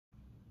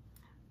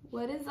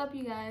What is up,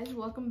 you guys?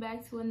 Welcome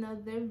back to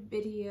another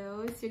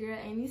video. It's your girl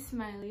Annie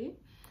Smiley.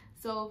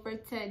 So for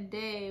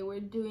today we're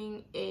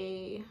doing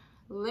a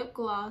lip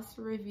gloss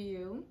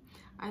review.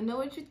 I know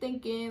what you're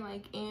thinking,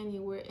 like, Annie,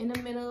 we're in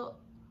the middle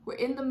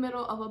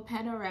of a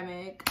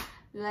panoramic,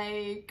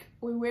 like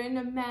we're wearing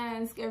a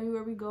mask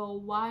everywhere we go.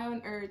 Why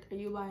on earth are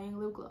you buying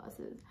lip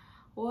glosses?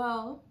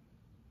 Well,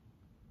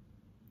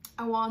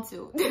 I want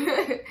to.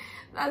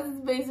 That's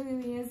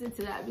basically the answer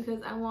to that,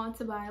 because I want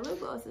to buy lip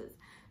glosses.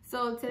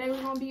 So today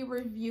we're gonna be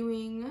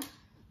reviewing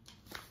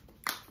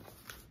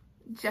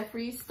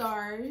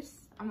Jeffreestars.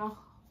 Hold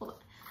on.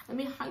 Let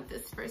me hide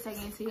this for a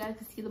second so you guys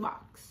can see the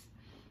box.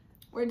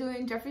 We're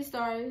doing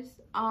Jeffreestars.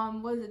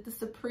 What is it? The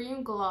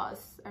Supreme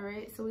Gloss. All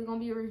right. So we're gonna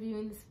be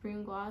reviewing the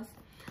Supreme Gloss.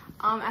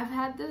 I've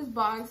had this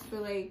box for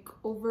like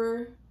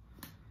over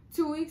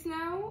 2 weeks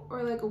now,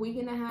 or like a week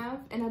and a half,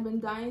 and I've been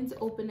dying to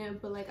open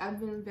it, but like I've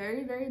been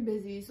very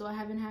busy, so I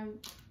haven't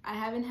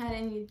had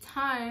any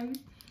time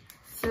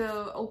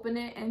to open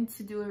it and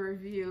to do a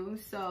review.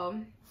 So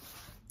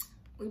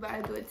we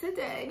about to do it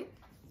today.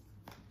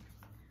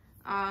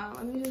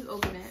 Let me just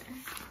open it.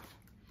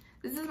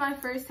 This is my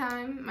first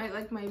time, my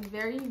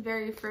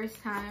very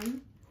first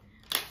time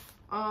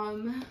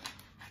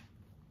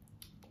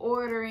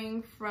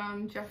ordering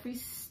from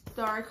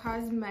Jeffreestar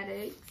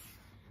Cosmetics.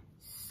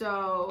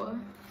 So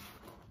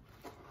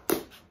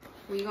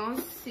we gonna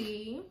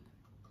see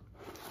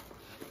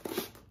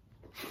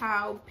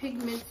how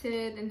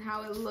pigmented and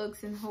how it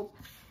looks, and hope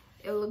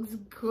it looks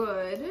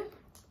good.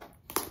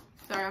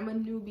 Sorry, I'm a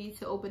newbie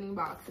to opening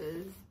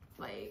boxes.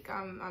 Like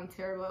I'm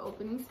terrible at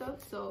opening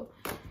stuff, so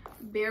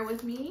bear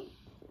with me.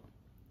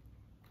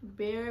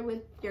 Bear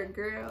with your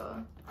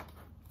girl.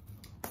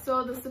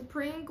 So the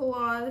Supreme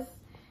Gloss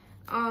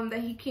that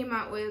he came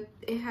out with,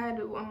 it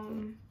had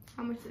how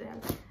much did it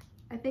have?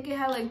 I think it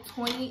had like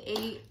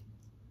 28.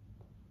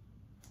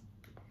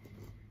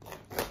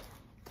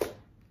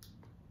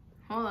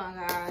 Hold on,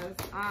 guys.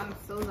 I'm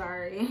so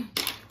sorry.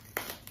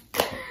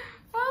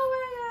 Oh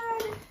my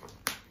god.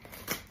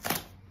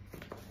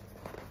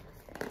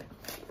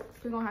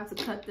 We're gonna have to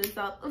cut this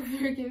out the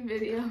freaking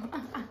video.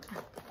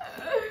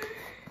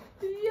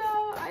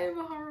 Yo, I am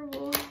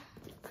horrible.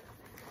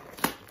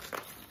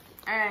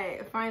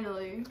 Alright,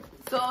 finally.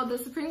 So the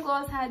Supreme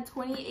Gloss had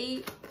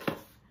 28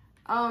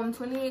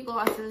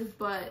 glosses,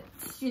 but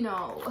you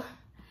know,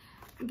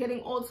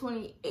 getting all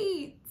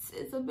 28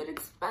 is a bit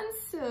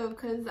expensive,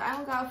 because I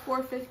don't got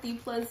 $4.50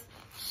 plus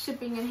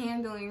shipping and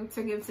handling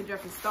to give to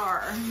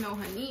Jeffreestar. No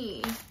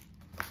honey,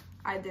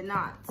 I did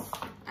not.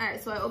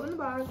 Alright, so I opened the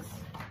box.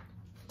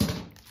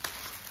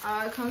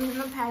 It comes in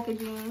the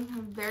packaging,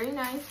 very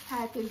nice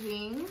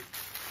packaging,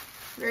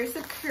 very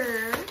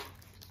secure.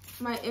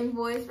 My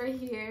invoice right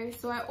here.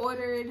 So I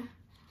ordered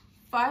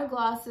 5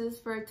 glosses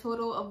for a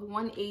total of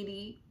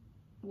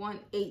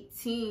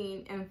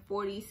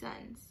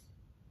 $118.40.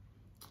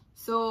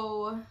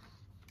 So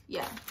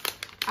yeah,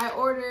 I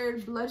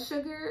ordered Blood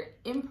Sugar,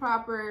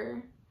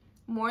 Improper,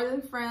 More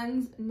Than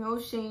Friends, No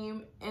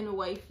Shame, and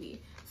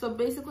Wifey. So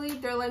basically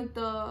they're like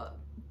the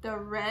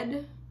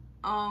red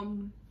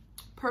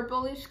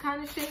purplish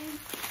kind of shade.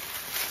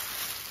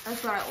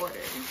 That's what I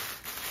ordered.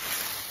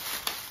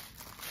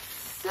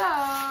 So,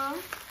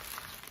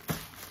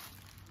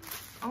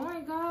 oh my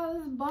god,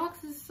 this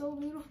box is so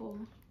beautiful.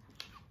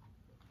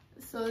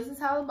 So this is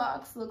how the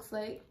box looks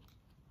like.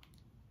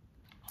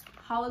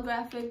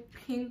 Holographic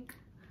pink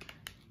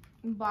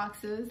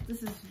boxes.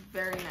 This is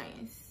very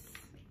nice.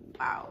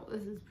 Wow,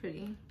 this is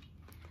pretty.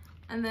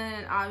 And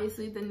then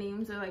obviously the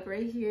names are like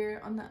right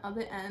here on the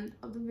other end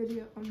of the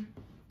video,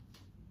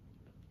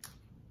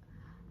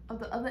 of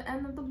the other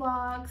end of the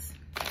box.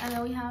 And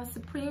then we have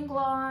Supreme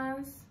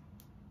Gloss.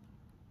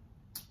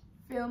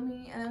 Feel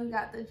me? And then we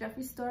got the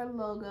Jeffreestar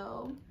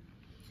logo.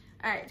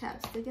 Alright,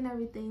 chapstick and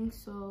everything,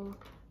 so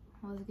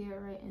let's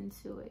get right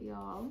into it,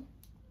 y'all.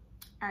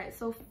 Alright,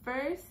 so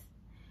first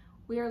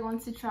we are going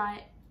to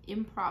try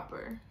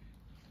Improper.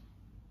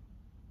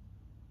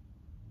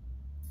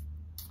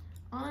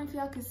 I don't know if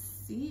y'all can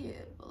see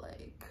it, but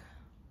like,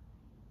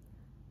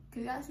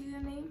 can y'all see the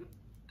name?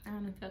 I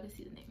don't know if y'all can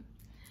see the name.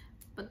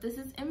 But this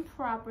is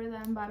Improper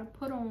that I'm about to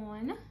put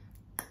on.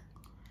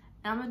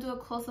 And I'm gonna do a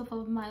close-up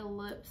of my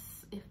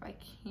lips if I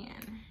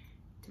can,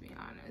 to be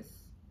honest.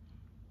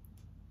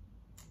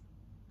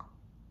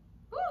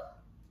 Woo!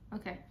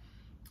 Okay,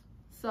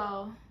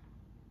 so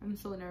I'm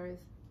so nervous.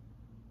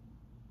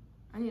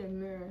 I need a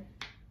mirror.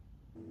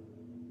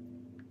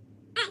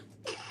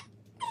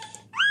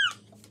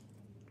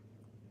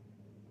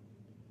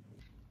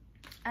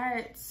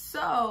 Alright,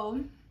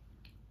 so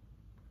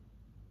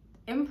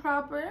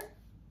Improper,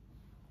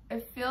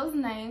 it feels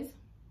nice.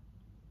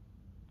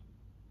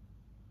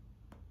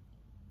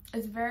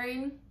 It's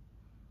very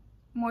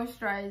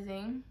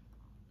moisturizing.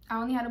 I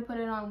only had to put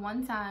it on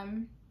one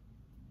time.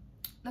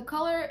 The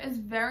color is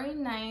very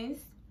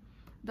nice.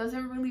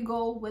 Doesn't really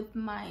go with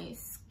my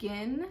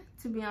skin,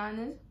 to be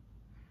honest.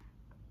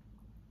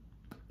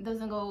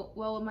 Doesn't go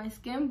well with my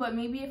skin, but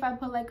maybe if I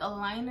put like a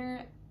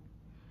liner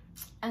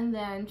and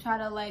then try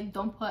to like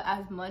don't put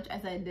as much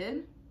as I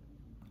did,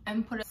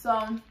 and put it.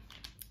 So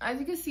as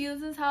you can see,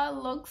 this is how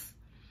it looks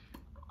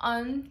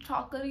on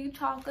chocolatey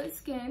chocolate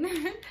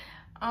skin.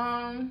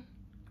 I'm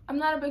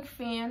not a big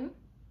fan.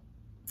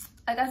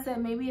 Like I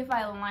said, maybe if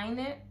I line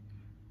it.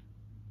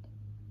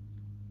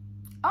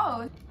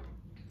 Oh,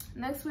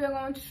 next we are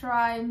going to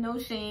try No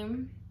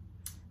Shame.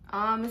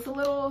 It's a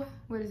little,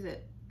 what is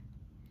it?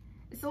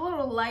 It's a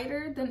little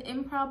lighter than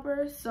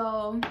Improper,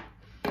 so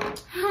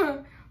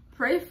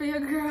pray for your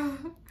girl.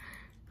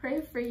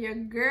 Pray for your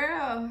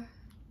girl.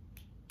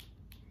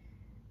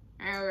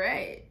 All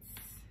right.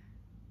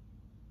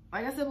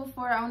 Like I said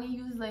before, I only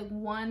used like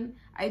one.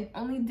 I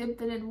only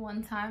dipped in it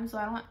one time,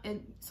 so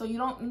so you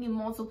don't need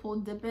multiple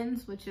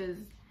dip-ins, which is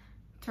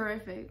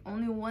terrific.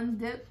 Only one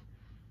dip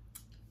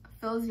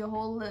fills your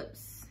whole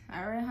lips.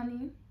 All right,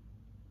 honey.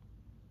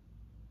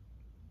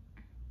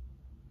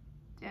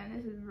 Damn,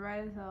 this is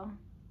bright as hell.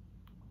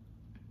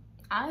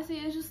 Honestly,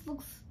 it just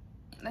looks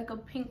like a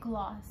pink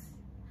gloss.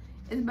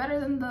 It's better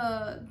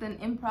than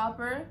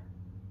Improper,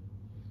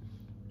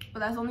 but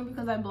that's only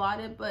because I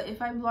blotted. But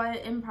if I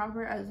blotted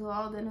Improper as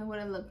well, then it would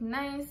have looked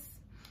nice.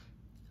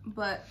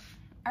 But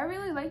I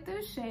really like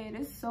this shade.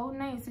 It's so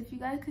nice. If you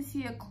guys could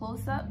see a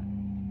close-up,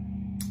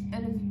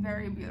 it is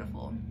very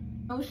beautiful.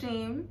 No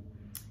Shame,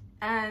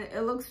 and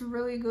it looks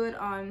really good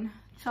on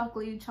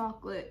chocolatey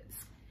chocolate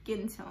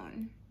skin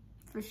tone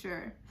for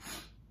sure.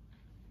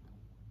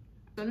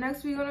 So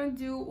next we're gonna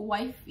do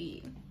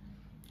Wifey.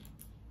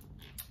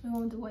 We're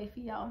gonna do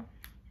Wifey, y'all.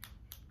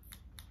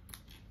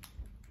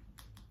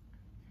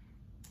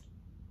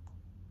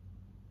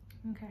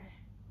 Okay.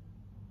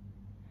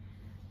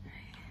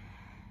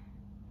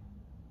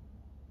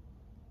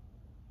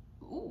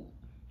 Ooh.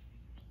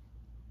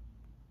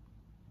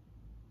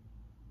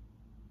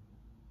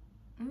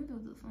 Let me do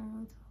this one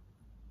on top.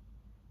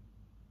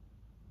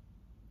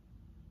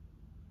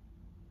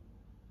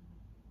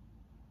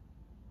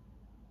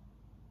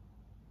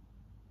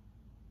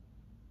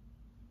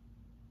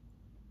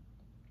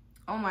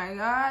 Oh my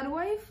God,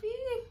 Wifey.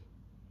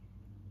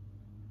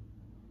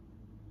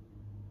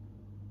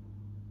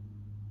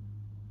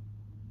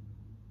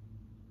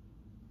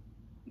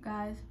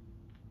 Guys.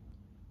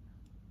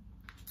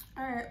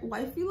 Alright,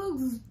 Wifey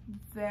looks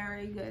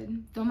very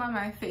good. Don't mind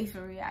my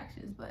facial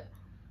reactions, but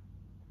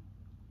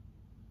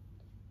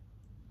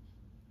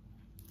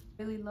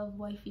really love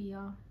Wifey,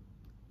 y'all.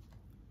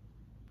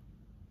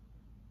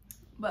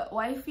 But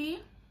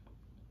Wifey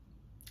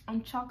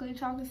on chocolate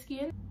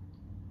skin.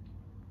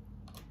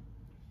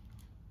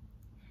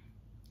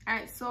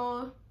 Alright,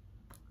 so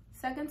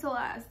second to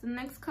last, the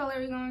next color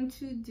we're going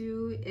to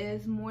do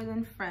is More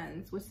Than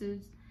Friends, which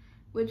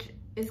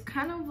is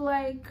kind of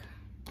like,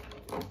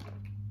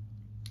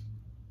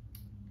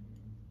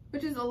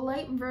 which is a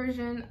light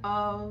version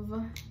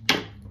of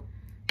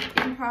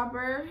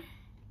Improper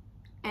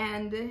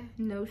and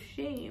No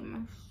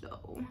Shame.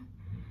 So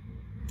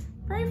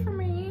pray for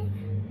me.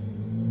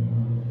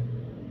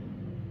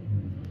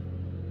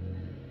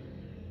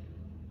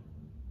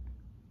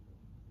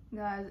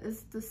 Guys,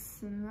 it's the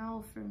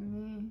smell for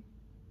me.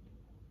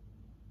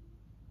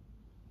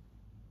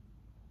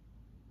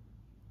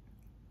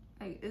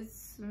 Like, it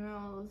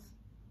smells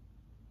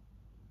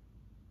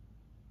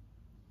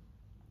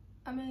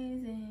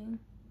amazing.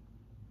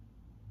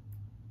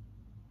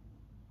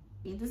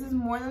 This is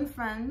More Than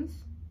Friends.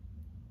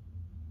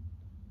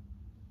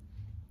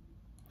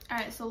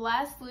 Alright, so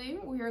lastly,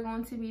 we are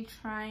going to be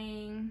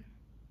trying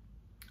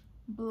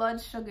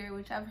Blood Sugar,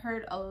 which I've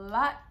heard a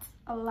lot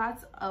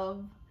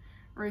of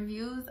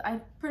reviews.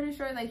 I'm pretty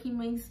sure that he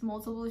makes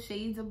multiple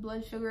shades of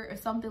Blood Sugar or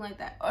something like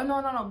that. Oh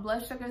no,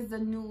 Blood Sugar is the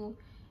new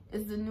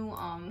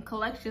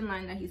collection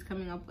line that he's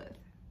coming up with.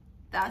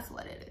 That's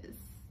what it is.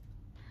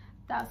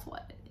 That's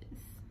what it is.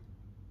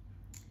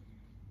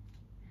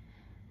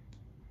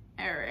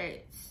 All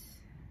right.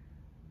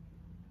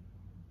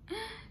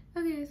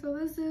 Okay, so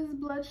this is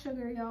Blood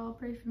Sugar, y'all.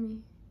 Pray for me,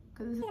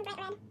 cause this is a bright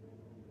red.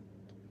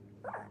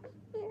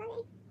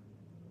 Ooh,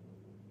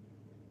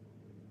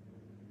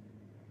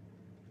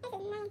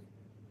 lovely.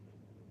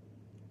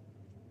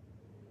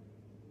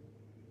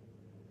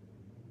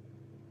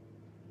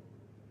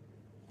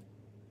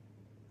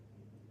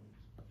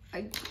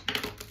 This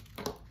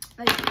is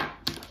nice.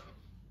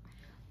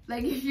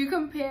 Like if you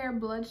compare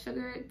Blood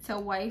Sugar to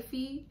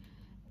Wifey,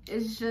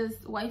 it's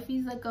just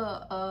Wifey's like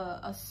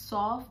a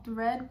soft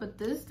red, but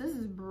this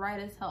is bright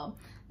as hell.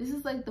 This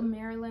is like the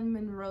Marilyn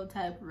Monroe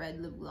type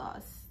red lip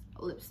gloss,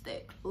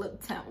 lipstick,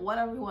 lip tint,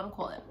 whatever you want to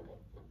call it.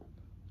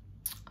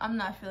 I'm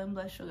not feeling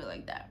Blood Sugar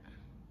like that.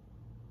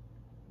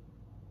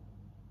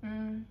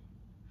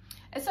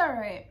 It's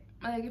alright.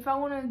 Like if I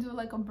want to do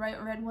like a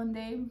bright red one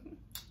day,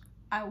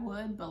 I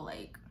would, but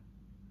like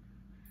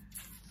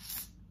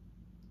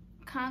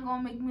kind of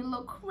gonna make me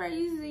look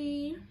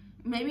crazy.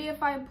 Maybe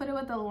if I put it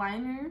with a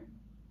liner.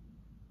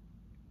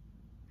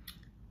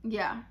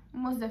 Yeah,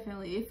 most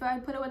definitely. If I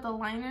put it with a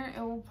liner,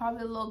 it will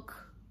probably look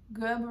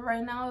good. But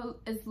right now,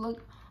 it's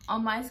look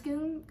on my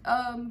skin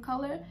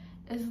color,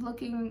 it's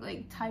looking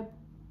like type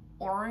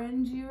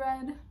orangey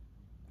red,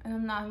 and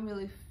I'm not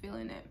really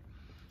feeling it.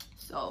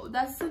 So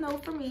that's a no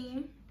for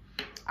me.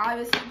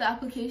 Obviously the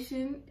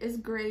application is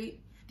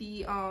great,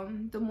 the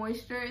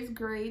moisture is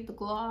great, the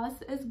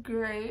gloss is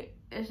great.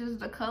 It's just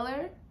the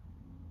color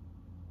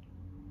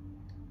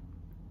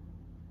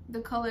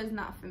is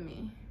not for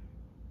me.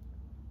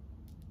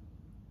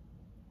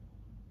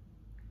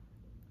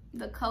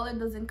 The color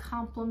doesn't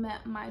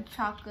complement my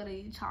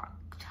chocolate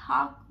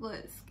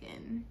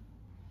skin.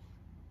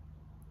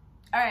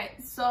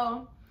 Alright,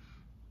 so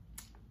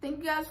thank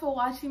you guys for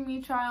watching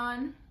me try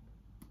on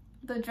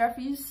the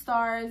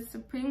Jeffreestar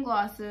Supreme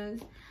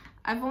Glosses.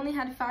 I've only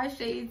had 5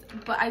 shades,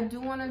 but I do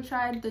want to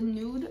try the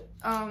nude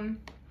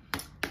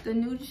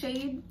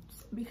shades,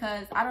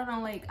 because I don't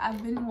know, like,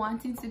 I've been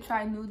wanting to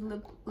try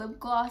nude lip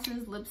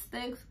glosses,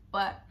 lipsticks,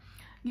 but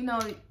you know,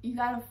 you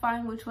gotta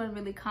find which one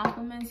really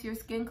complements your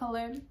skin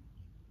color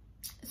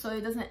so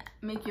it doesn't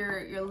make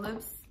your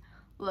lips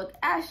look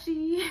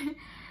ashy.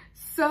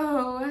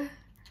 So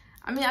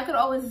I mean, I could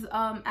always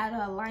add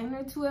a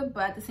liner to it,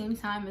 but at the same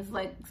time, it's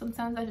like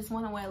sometimes I just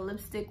want to wear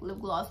lipstick, lip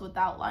gloss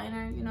without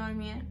liner, you know what I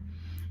mean?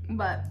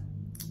 But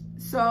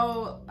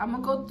so I'm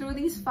gonna go through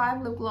these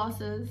 5 lip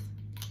glosses,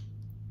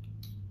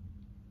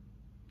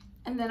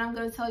 and then I'm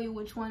gonna tell you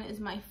which one is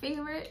my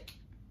favorite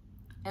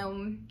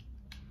and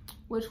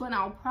which one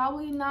I'll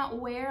probably not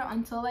wear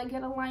until I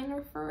get a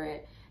liner for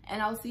it,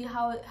 and I'll see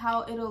how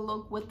it'll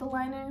look with the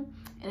liner,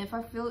 and if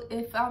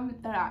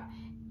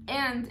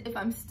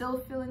I'm still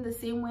feeling the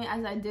same way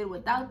as I did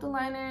without the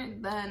liner,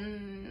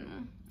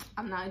 then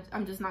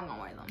I'm just not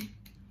gonna wear them.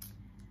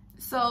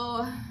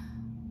 So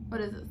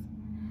what is this?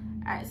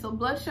 All right, so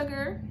blood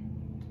sugar,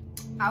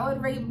 I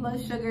would rate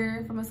blood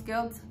sugar from a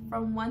scale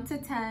from 1 to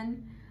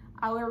 10.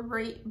 I would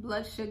rate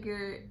blood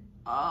sugar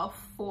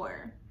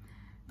 4.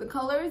 The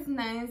color is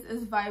nice,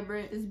 it's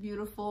vibrant, it's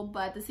beautiful,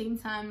 but at the same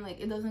time, like,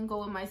 it doesn't go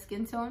with my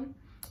skin tone.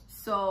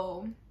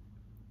 So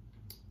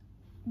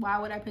why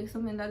would I pick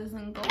something that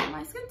doesn't go with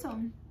my skin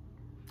tone?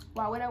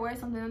 Why would I wear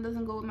something that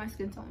doesn't go with my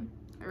skin tone?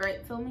 All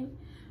right, feel me?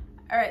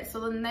 All right, so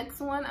the next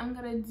one I'm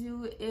gonna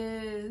do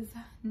is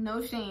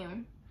No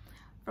Shame.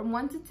 From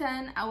 1 to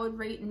 10, I would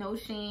rate No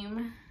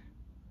Shame.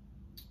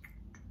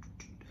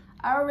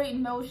 I would rate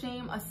No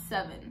Shame a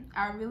 7.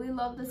 I really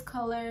love this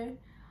color.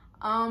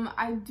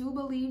 I do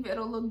believe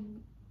it'll look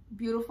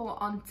beautiful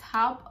on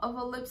top of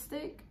a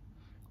lipstick,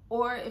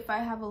 or if I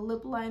have a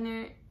lip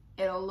liner,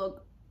 it'll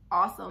look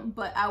awesome,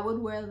 but I would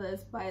wear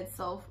this by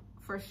itself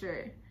for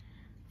sure.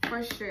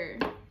 For sure.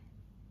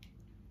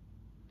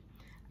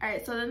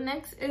 Alright, so the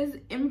next is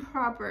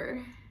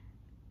Improper.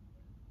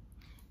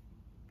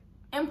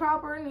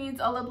 Improper needs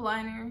a lip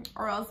liner,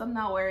 or else I'm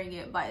not wearing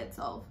it by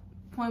itself.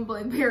 Point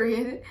blank,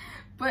 period.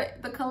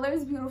 But the color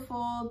is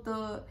beautiful,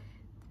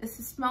 it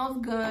smells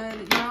good,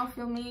 you know,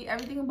 feel me?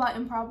 Everything about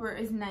Improper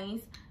is nice,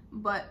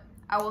 but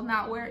I will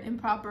not wear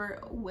Improper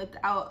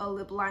without a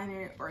lip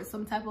liner or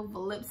some type of a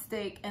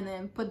lipstick and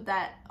then put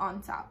that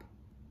on top,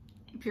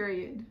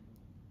 period.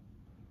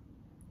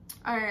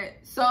 All right,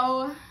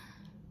 so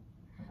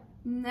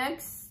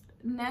next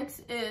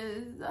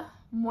is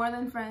More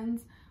Than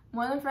Friends.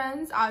 More Than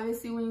Friends,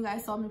 obviously when you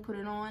guys saw me put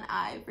it on,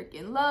 I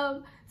freaking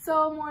love.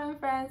 So More Than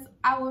Friends,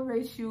 I will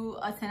rate you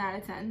a 10 out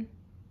of 10.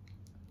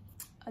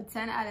 A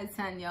 10 out of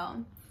 10, y'all.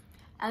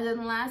 And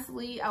then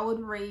lastly, I would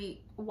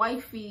rate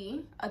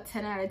Wifey a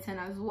 10 out of 10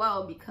 as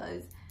well,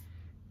 because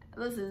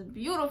this is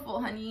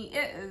beautiful, honey.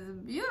 It is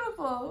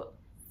beautiful.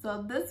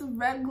 So this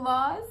red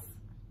gloss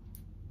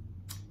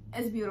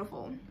is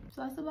beautiful.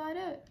 So that's about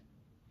it.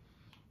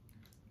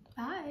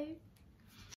 Bye.